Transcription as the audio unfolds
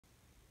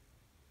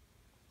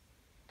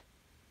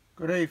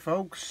Good day,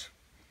 folks.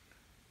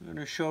 I'm going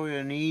to show you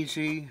an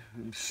easy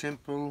and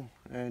simple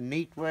and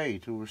neat way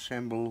to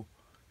assemble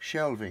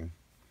shelving.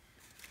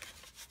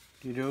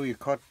 You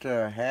cut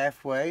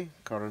halfway,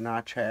 cut a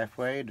notch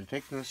halfway, the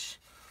thickness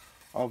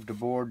of the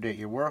board that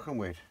you're working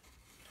with.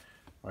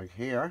 Like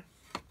here,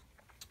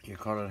 you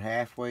cut it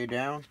halfway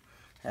down,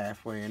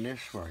 halfway in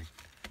this way.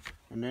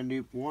 And then the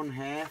one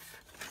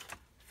half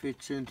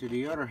fits into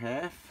the other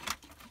half,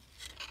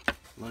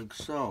 like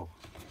so.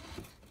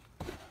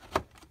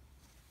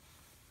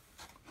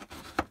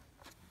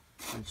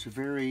 It's a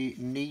very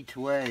neat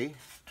way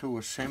to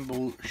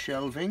assemble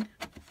shelving.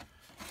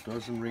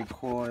 Doesn't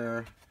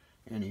require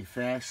any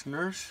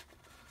fasteners.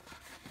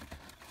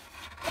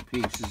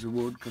 Pieces of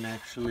wood can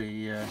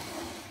actually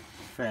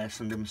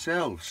fasten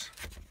themselves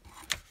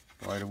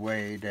by the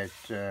way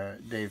that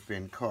they've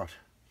been cut.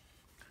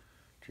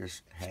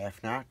 Just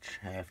half notch,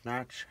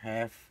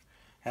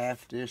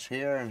 half this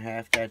here and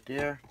half that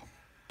there,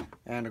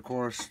 and of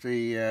course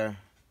the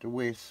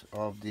width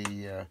of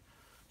the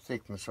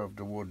thickness of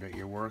the wood that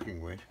you're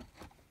working with.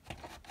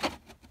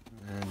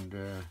 And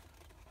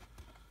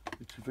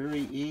it's a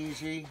very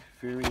easy,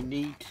 very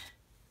neat,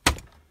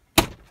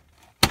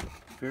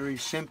 very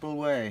simple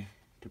way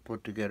to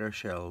put together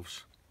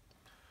shelves.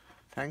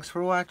 Thanks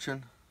for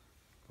watching.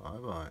 Bye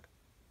bye.